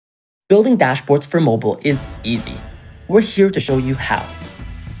Building dashboards for mobile is easy. We're here to show you how.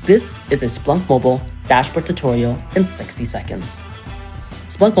 This is a Splunk Mobile dashboard tutorial in 60 seconds.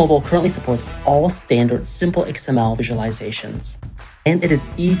 Splunk Mobile currently supports all standard simple XML visualizations, and it is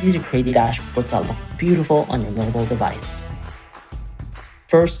easy to create dashboards that look beautiful on your mobile device.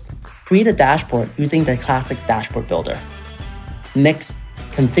 First, create a dashboard using the classic dashboard builder. Next,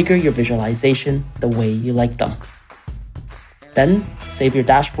 configure your visualization the way you like them. Then, save your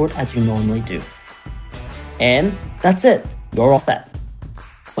dashboard as you normally do. And that's it, you're all set.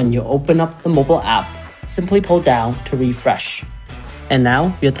 When you open up the mobile app, simply pull down to refresh. And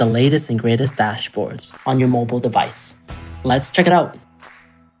now you have the latest and greatest dashboards on your mobile device. Let's check it out.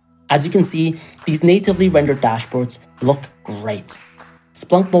 As you can see, these natively rendered dashboards look great.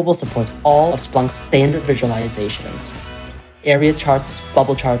 Splunk Mobile supports all of Splunk's standard visualizations: area charts,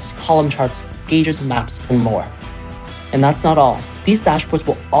 bubble charts, column charts, gauges, maps, and more. And that's not all. These dashboards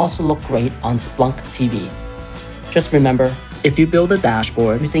will also look great on Splunk TV. Just remember, if you build a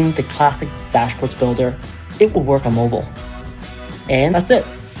dashboard using the classic dashboards builder, it will work on mobile. And that's it.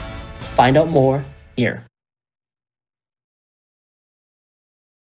 Find out more here.